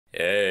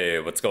Hey,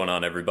 what's going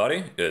on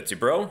everybody? It's your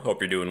bro, hope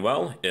you're doing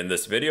well. In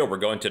this video, we're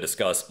going to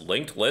discuss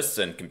linked lists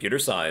and computer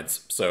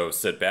science, so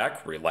sit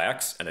back,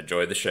 relax, and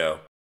enjoy the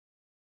show.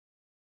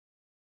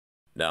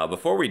 Now,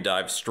 before we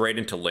dive straight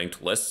into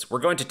linked lists, we're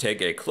going to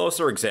take a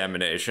closer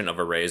examination of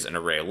arrays and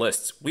array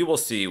lists. We will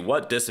see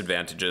what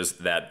disadvantages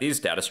that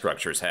these data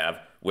structures have,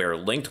 where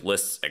linked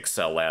lists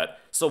excel at,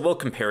 so we'll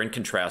compare and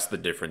contrast the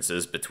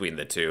differences between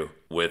the two.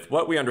 With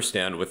what we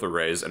understand with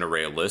arrays and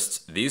array lists,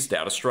 these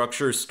data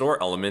structures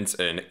store elements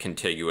in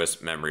contiguous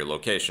memory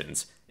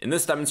locations. In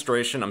this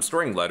demonstration, I'm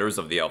storing letters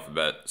of the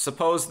alphabet.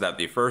 Suppose that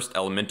the first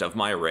element of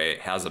my array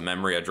has a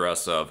memory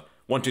address of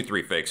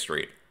 123 Fake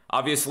Street.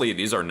 Obviously,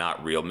 these are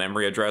not real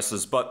memory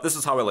addresses, but this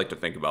is how I like to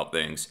think about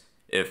things.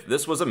 If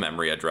this was a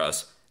memory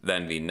address,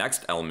 then the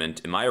next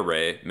element in my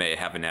array may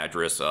have an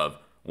address of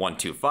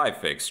 125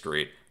 Fake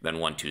Street, then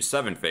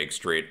 127 Fake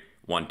Street,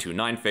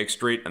 129 Fake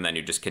Street, and then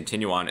you just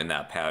continue on in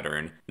that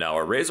pattern. Now,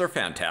 arrays are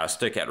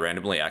fantastic at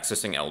randomly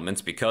accessing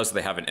elements because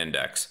they have an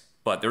index,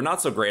 but they're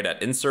not so great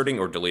at inserting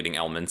or deleting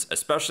elements,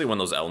 especially when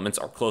those elements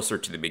are closer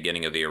to the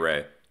beginning of the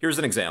array. Here's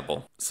an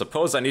example.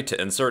 Suppose I need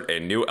to insert a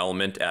new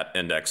element at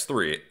index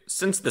 3.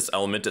 Since this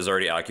element is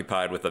already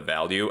occupied with a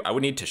value, I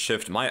would need to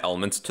shift my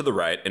elements to the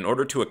right in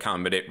order to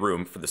accommodate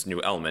room for this new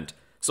element.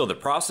 So the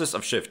process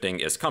of shifting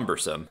is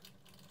cumbersome.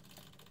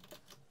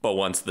 But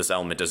once this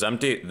element is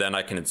empty, then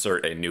I can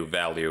insert a new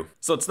value.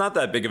 So it's not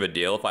that big of a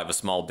deal if I have a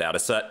small data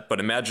set, but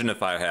imagine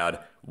if I had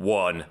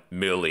 1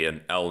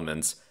 million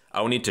elements.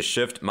 I would need to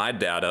shift my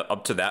data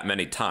up to that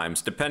many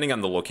times, depending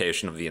on the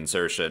location of the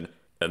insertion.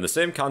 And the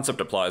same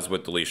concept applies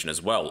with deletion as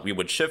well. We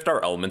would shift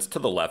our elements to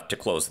the left to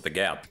close the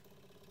gap.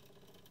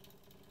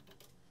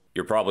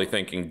 You're probably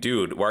thinking,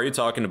 dude, why are you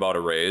talking about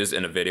arrays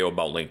in a video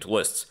about linked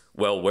lists?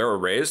 Well, where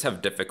arrays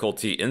have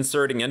difficulty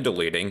inserting and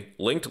deleting,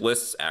 linked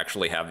lists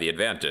actually have the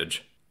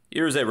advantage.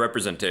 Here's a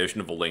representation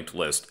of a linked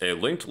list. A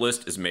linked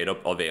list is made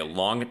up of a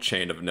long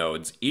chain of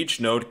nodes. Each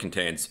node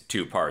contains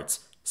two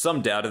parts: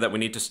 some data that we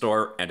need to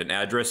store and an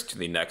address to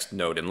the next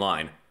node in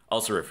line,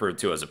 also referred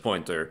to as a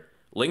pointer.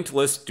 Linked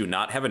lists do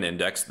not have an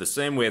index the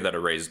same way that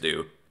arrays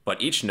do, but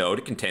each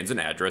node contains an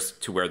address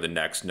to where the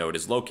next node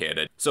is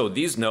located. So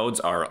these nodes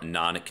are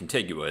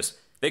non-contiguous.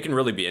 They can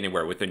really be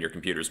anywhere within your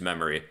computer's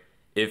memory.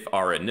 If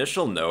our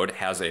initial node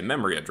has a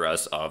memory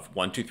address of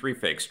 123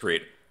 Fake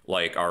Street,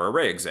 like our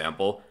array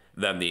example,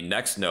 then the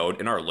next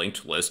node in our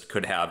linked list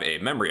could have a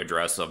memory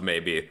address of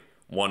maybe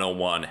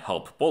 101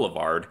 Help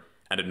Boulevard,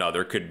 and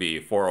another could be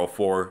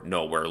 404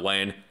 Nowhere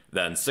Lane,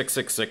 then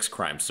 666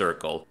 Crime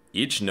Circle.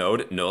 Each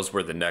node knows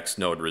where the next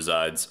node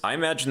resides. I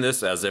imagine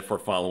this as if we're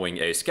following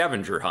a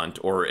scavenger hunt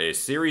or a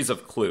series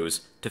of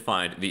clues to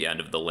find the end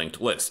of the linked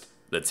list,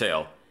 the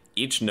tail.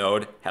 Each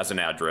node has an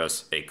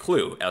address, a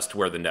clue as to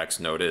where the next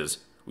node is.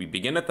 We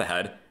begin at the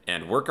head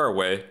and work our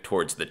way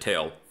towards the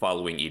tail,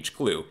 following each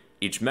clue,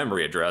 each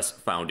memory address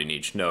found in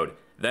each node.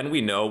 Then we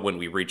know when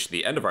we reach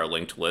the end of our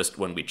linked list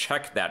when we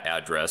check that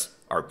address,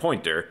 our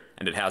pointer,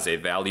 and it has a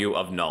value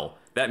of null.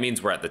 That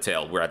means we're at the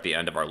tail, we're at the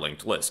end of our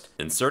linked list.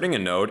 Inserting a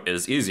node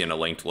is easy in a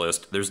linked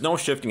list. There's no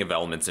shifting of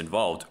elements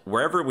involved.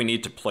 Wherever we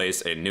need to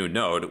place a new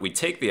node, we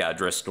take the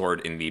address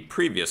stored in the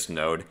previous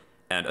node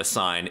and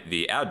assign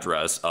the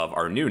address of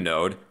our new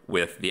node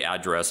with the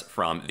address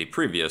from the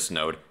previous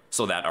node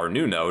so that our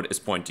new node is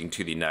pointing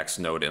to the next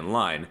node in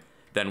line.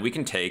 Then we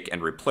can take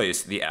and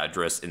replace the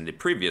address in the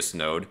previous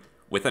node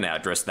with an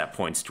address that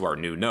points to our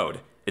new node.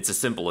 It's as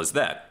simple as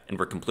that, and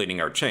we're completing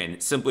our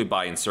chain simply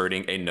by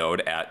inserting a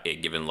node at a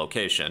given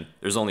location.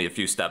 There's only a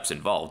few steps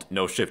involved,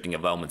 no shifting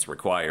of elements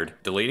required.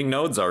 Deleting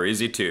nodes are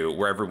easy too.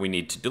 Wherever we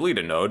need to delete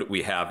a node,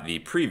 we have the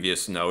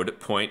previous node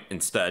point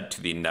instead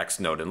to the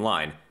next node in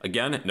line.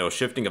 Again, no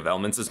shifting of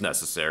elements is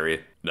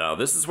necessary. Now,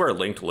 this is where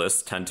linked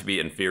lists tend to be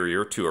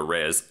inferior to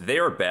arrays. They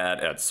are bad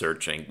at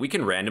searching. We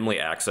can randomly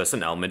access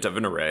an element of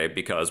an array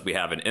because we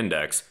have an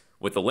index.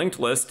 With a linked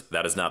list,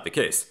 that is not the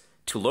case.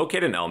 To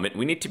locate an element,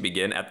 we need to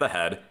begin at the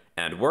head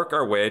and work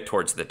our way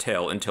towards the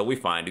tail until we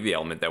find the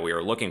element that we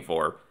are looking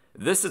for.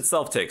 This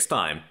itself takes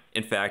time.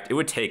 In fact, it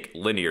would take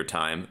linear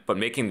time, but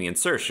making the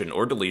insertion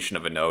or deletion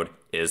of a node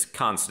is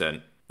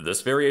constant.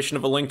 This variation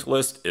of a linked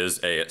list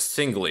is a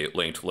singly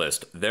linked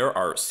list. There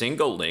are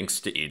single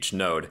links to each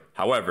node.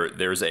 However,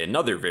 there's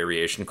another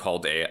variation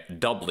called a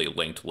doubly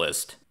linked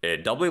list. A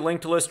doubly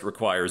linked list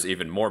requires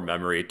even more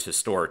memory to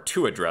store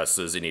two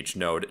addresses in each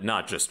node,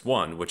 not just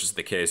one, which is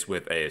the case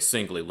with a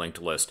singly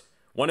linked list.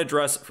 One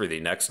address for the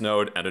next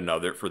node and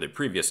another for the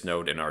previous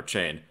node in our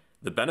chain.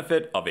 The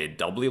benefit of a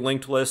doubly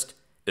linked list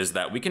is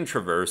that we can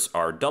traverse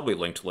our doubly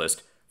linked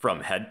list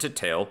from head to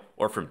tail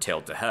or from tail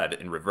to head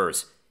in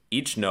reverse.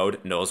 Each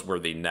node knows where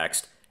the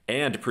next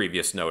and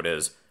previous node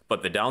is,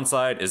 but the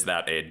downside is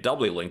that a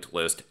doubly linked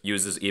list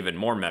uses even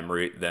more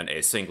memory than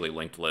a singly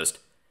linked list.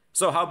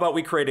 So how about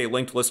we create a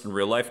linked list in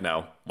real life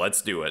now?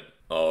 Let's do it.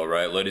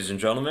 Alright, ladies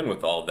and gentlemen,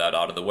 with all of that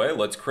out of the way,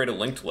 let's create a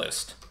linked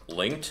list.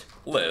 Linked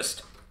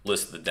list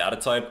lists the data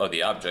type of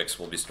the objects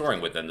we'll be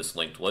storing within this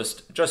linked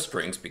list, just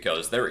strings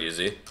because they're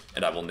easy,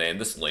 and I will name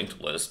this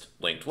linked list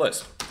linked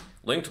list.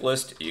 Linked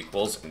list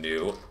equals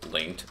new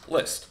linked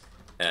list.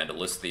 And to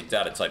list the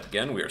data type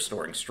again, we are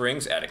storing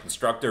strings, add a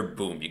constructor,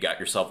 boom, you got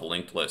yourself a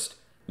linked list.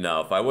 Now,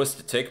 if I was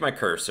to take my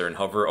cursor and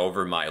hover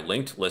over my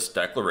linked list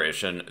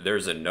declaration,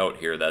 there's a note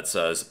here that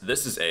says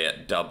this is a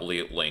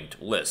doubly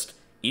linked list.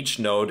 Each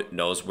node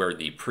knows where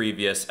the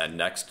previous and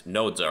next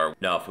nodes are.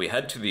 Now, if we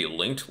head to the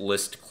linked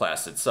list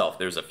class itself,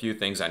 there's a few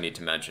things I need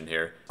to mention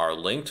here. Our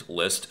linked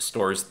list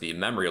stores the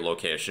memory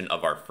location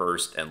of our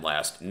first and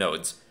last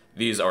nodes.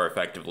 These are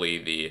effectively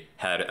the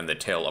head and the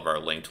tail of our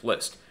linked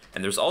list.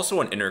 And there's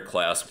also an inner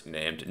class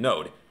named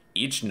node.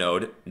 Each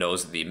node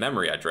knows the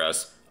memory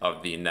address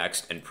of the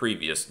next and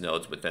previous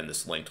nodes within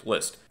this linked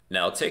list.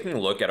 Now, taking a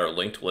look at our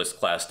linked list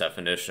class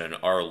definition,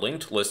 our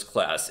linked list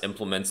class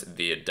implements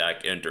the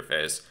deck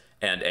interface,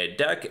 and a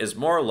deck is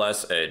more or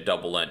less a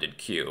double-ended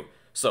queue.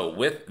 So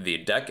with the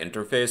deck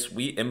interface,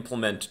 we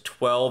implement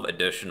 12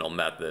 additional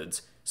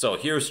methods. So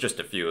here's just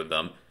a few of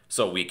them.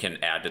 So we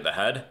can add to the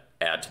head,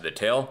 add to the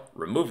tail,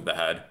 remove the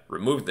head,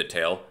 remove the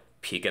tail,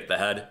 peek at the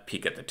head,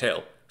 peek at the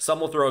tail. Some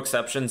will throw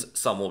exceptions,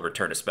 some will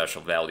return a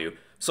special value.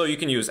 So you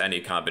can use any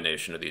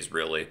combination of these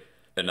really.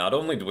 And not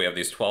only do we have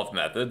these 12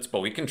 methods, but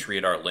we can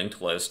treat our linked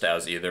list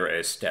as either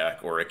a stack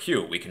or a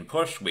queue. We can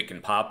push, we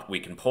can pop, we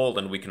can pull,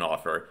 and we can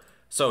offer.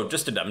 So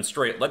just to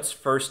demonstrate, let's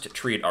first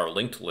treat our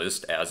linked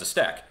list as a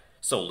stack.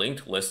 So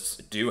linked lists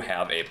do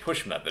have a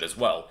push method as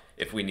well,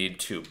 if we need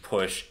to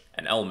push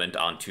an element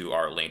onto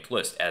our linked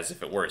list as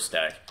if it were a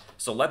stack.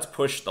 So let's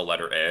push the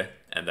letter A,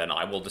 and then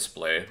I will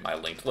display my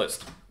linked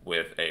list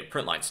with a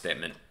printline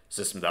statement.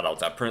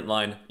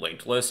 System.out.println,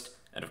 linked list,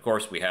 and of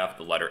course we have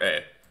the letter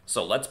A.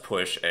 So let's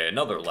push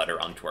another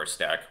letter onto our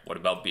stack. What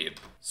about B?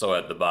 So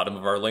at the bottom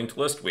of our linked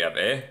list, we have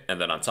A,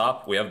 and then on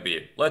top, we have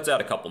B. Let's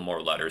add a couple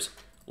more letters.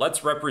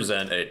 Let's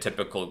represent a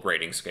typical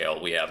grading scale.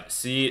 We have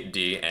C,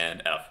 D,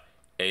 and F.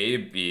 A,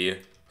 B,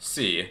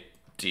 C,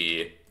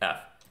 D,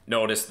 F.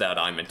 Notice that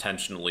I'm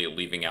intentionally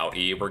leaving out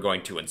E. We're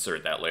going to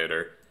insert that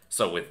later.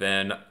 So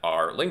within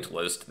our linked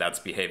list that's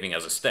behaving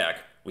as a stack,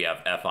 we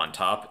have F on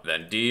top,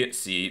 then D,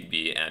 C,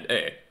 B, and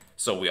A.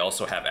 So we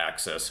also have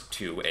access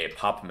to a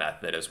pop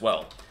method as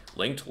well.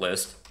 Linked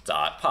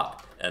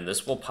list.pop, and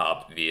this will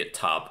pop the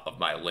top of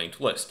my linked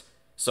list.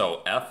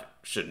 So F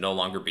should no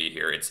longer be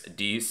here. It's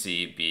D,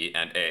 C, B,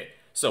 and A.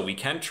 So we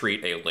can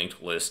treat a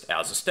linked list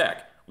as a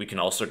stack. We can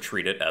also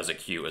treat it as a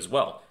queue as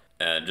well.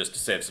 And just to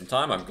save some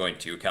time, I'm going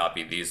to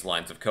copy these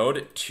lines of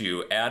code.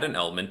 To add an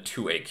element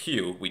to a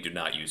queue, we do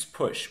not use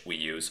push, we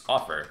use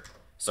offer.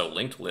 So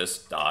linked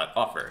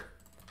list.offer.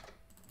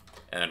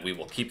 And we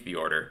will keep the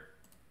order.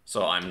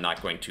 So I'm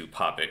not going to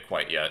pop it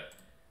quite yet.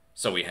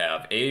 So we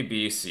have A,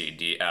 B, C,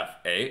 D, F.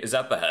 A is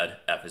at the head,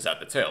 F is at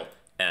the tail.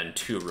 And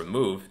to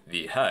remove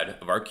the head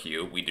of our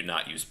queue, we do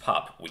not use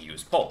pop, we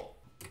use pull.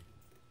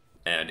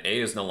 And A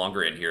is no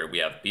longer in here, we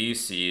have B,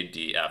 C,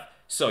 D, F.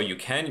 So you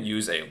can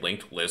use a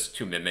linked list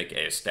to mimic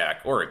a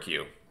stack or a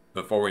queue.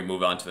 Before we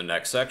move on to the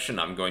next section,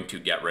 I'm going to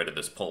get rid of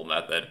this pull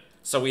method.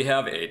 So we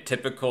have a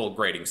typical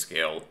grading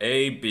scale,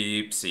 A,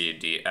 B, C,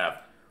 D, F.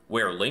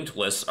 Where linked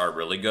lists are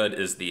really good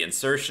is the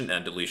insertion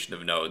and deletion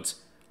of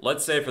nodes.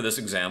 Let's say for this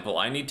example,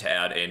 I need to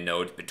add a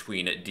node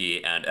between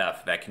D and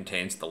F that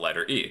contains the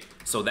letter E.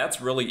 So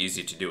that's really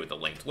easy to do with a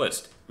linked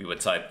list. We would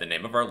type the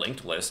name of our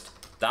linked list,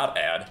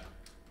 .add,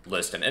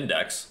 list and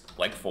index,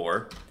 like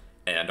 4,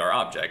 and our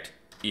object,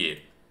 E.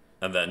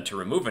 And then to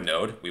remove a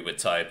node, we would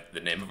type the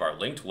name of our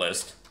linked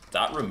list,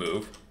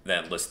 .remove,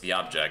 then list the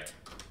object,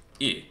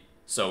 E.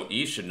 So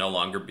E should no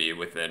longer be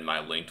within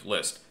my linked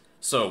list.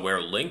 So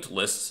where linked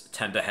lists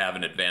tend to have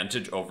an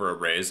advantage over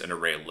arrays and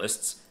array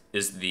lists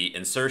is the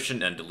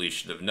insertion and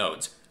deletion of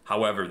nodes.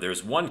 However,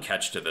 there's one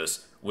catch to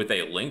this. With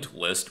a linked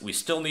list, we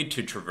still need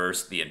to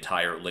traverse the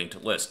entire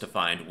linked list to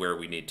find where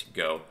we need to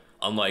go.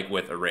 Unlike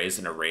with arrays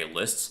and array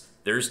lists,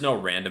 there's no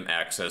random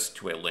access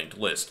to a linked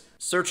list.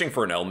 Searching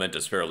for an element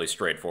is fairly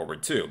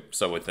straightforward too.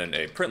 So within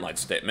a println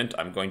statement,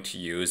 I'm going to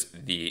use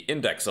the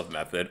index of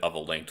method of a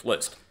linked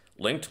list.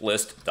 Linked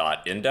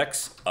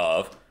list.index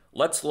of,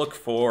 let's look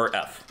for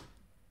F.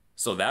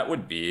 So that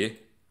would be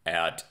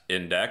at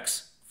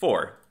index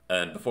 4.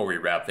 And before we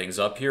wrap things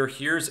up here,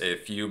 here's a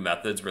few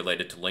methods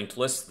related to linked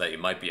lists that you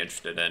might be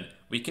interested in.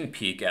 We can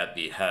peek at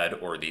the head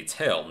or the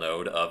tail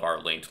node of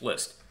our linked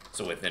list.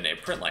 So within a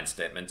println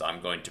statement,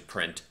 I'm going to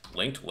print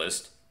linked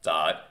list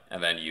dot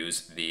and then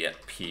use the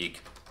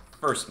peek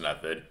first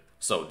method.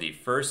 So the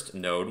first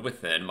node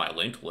within my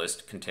linked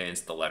list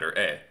contains the letter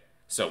A.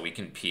 So we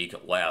can peek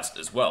last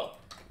as well.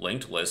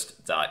 Linked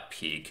list dot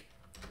peek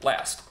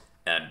last.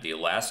 And the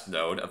last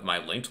node of my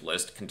linked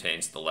list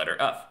contains the letter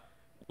F.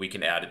 We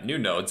can add new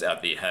nodes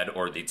at the head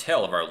or the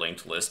tail of our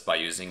linked list by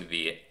using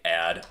the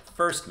add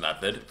first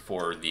method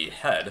for the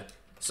head.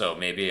 So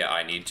maybe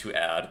I need to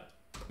add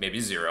maybe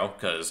 0,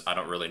 because I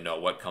don't really know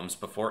what comes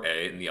before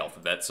A in the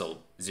alphabet, so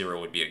 0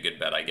 would be a good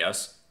bet, I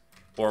guess.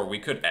 Or we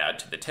could add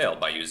to the tail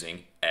by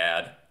using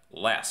add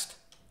last.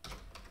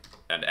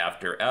 And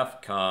after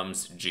F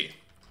comes G.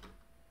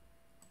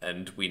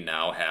 And we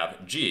now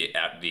have G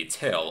at the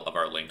tail of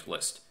our linked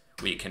list.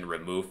 We can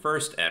remove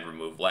first and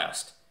remove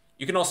last.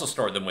 You can also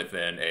store them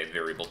within a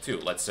variable too.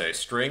 Let's say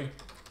string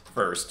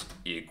first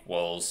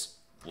equals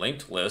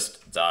linked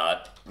list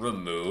dot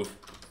remove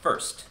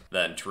first.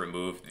 Then to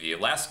remove the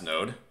last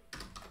node,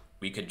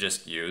 we could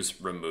just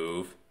use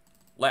remove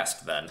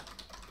last then.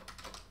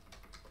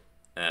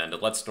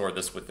 And let's store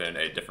this within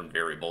a different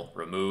variable,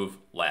 remove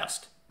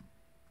last.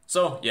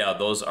 So yeah,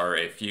 those are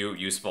a few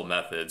useful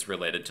methods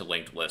related to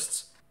linked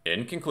lists.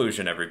 In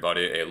conclusion,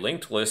 everybody, a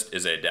linked list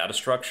is a data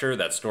structure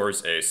that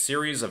stores a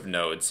series of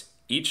nodes.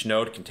 Each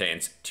node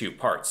contains two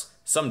parts,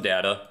 some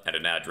data and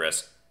an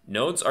address.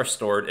 Nodes are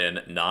stored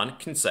in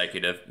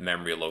non-consecutive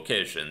memory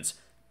locations.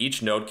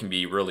 Each node can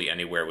be really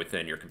anywhere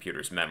within your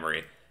computer's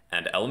memory,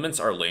 and elements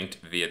are linked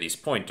via these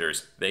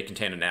pointers. They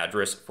contain an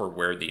address for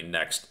where the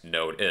next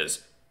node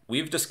is.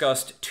 We've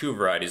discussed two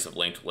varieties of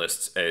linked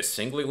lists, a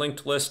singly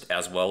linked list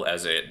as well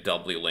as a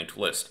doubly linked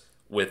list.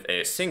 With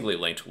a singly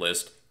linked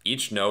list,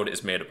 each node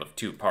is made up of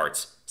two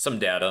parts, some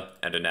data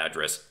and an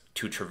address.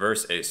 To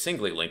traverse a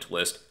singly linked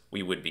list,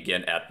 we would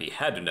begin at the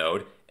head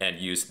node and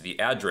use the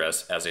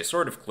address as a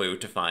sort of clue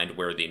to find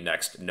where the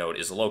next node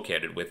is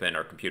located within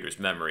our computer's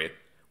memory.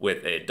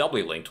 With a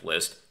doubly linked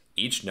list,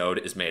 each node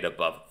is made up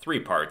of three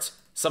parts,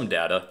 some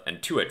data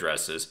and two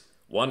addresses,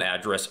 one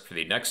address for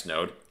the next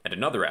node and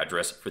another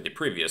address for the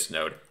previous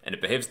node, and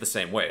it behaves the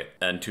same way.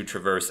 And to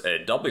traverse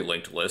a doubly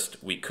linked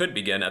list, we could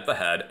begin at the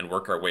head and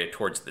work our way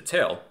towards the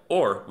tail,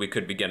 or we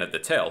could begin at the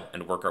tail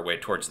and work our way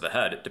towards the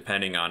head,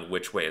 depending on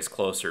which way is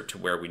closer to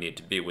where we need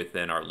to be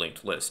within our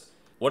linked list.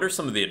 What are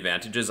some of the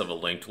advantages of a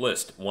linked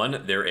list?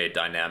 One, they're a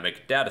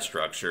dynamic data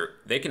structure.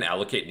 They can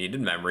allocate needed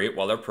memory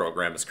while their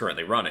program is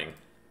currently running.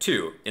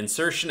 2.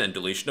 Insertion and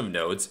deletion of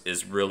nodes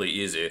is really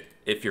easy.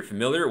 If you're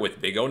familiar with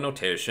big O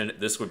notation,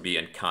 this would be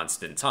in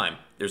constant time.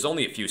 There's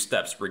only a few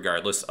steps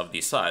regardless of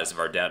the size of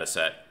our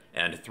dataset.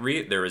 And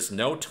 3. There is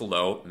no to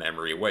low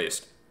memory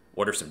waste.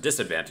 What are some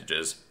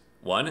disadvantages?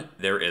 1.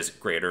 There is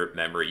greater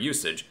memory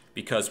usage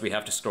because we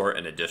have to store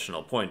an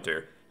additional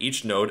pointer.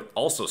 Each node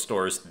also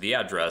stores the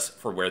address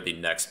for where the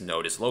next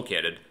node is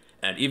located,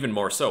 and even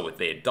more so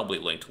with a doubly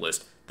linked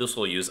list. This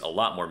will use a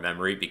lot more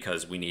memory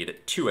because we need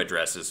two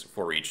addresses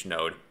for each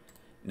node.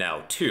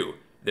 Now 2,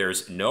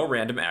 there's no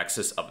random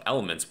access of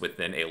elements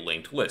within a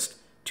linked list.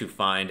 To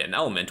find an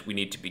element, we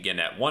need to begin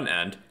at one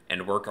end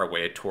and work our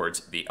way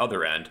towards the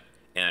other end.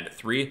 And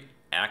 3,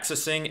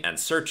 accessing and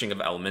searching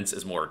of elements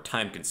is more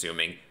time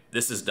consuming.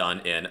 This is done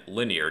in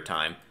linear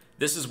time.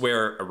 This is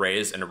where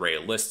arrays and array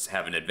lists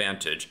have an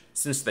advantage.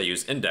 Since they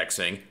use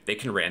indexing, they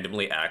can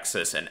randomly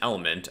access an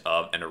element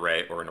of an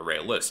array or an array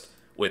list.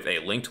 With a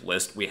linked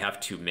list, we have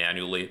to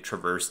manually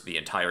traverse the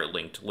entire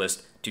linked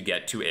list to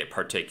get to a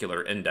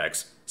particular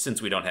index,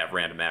 since we don't have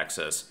random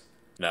access.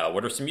 Now,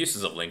 what are some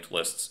uses of linked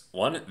lists?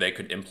 1, they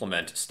could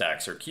implement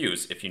stacks or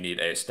queues. If you need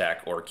a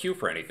stack or queue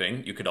for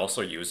anything, you could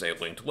also use a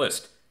linked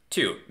list.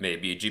 2,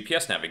 maybe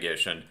GPS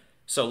navigation.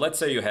 So let's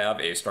say you have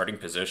a starting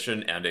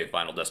position and a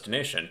final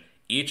destination.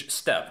 Each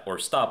step or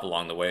stop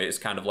along the way is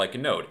kind of like a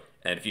node,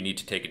 and if you need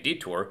to take a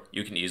detour,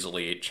 you can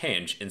easily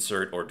change,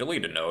 insert, or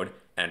delete a node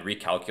and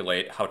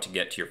recalculate how to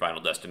get to your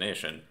final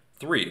destination.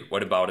 3,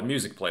 what about a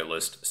music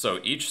playlist? So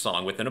each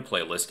song within a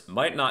playlist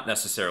might not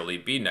necessarily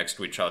be next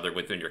to each other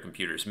within your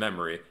computer's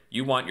memory.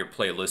 You want your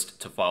playlist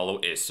to follow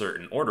a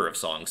certain order of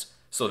songs,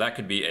 so that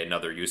could be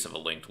another use of a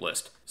linked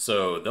list.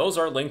 So those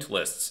are linked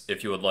lists.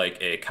 If you would like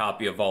a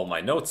copy of all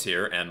my notes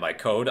here and my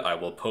code, I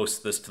will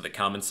post this to the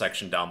comment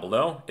section down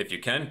below. If you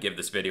can, give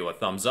this video a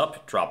thumbs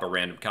up, drop a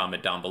random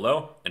comment down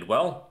below, and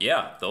well,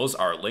 yeah, those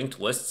are linked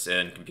lists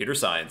in computer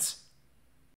science.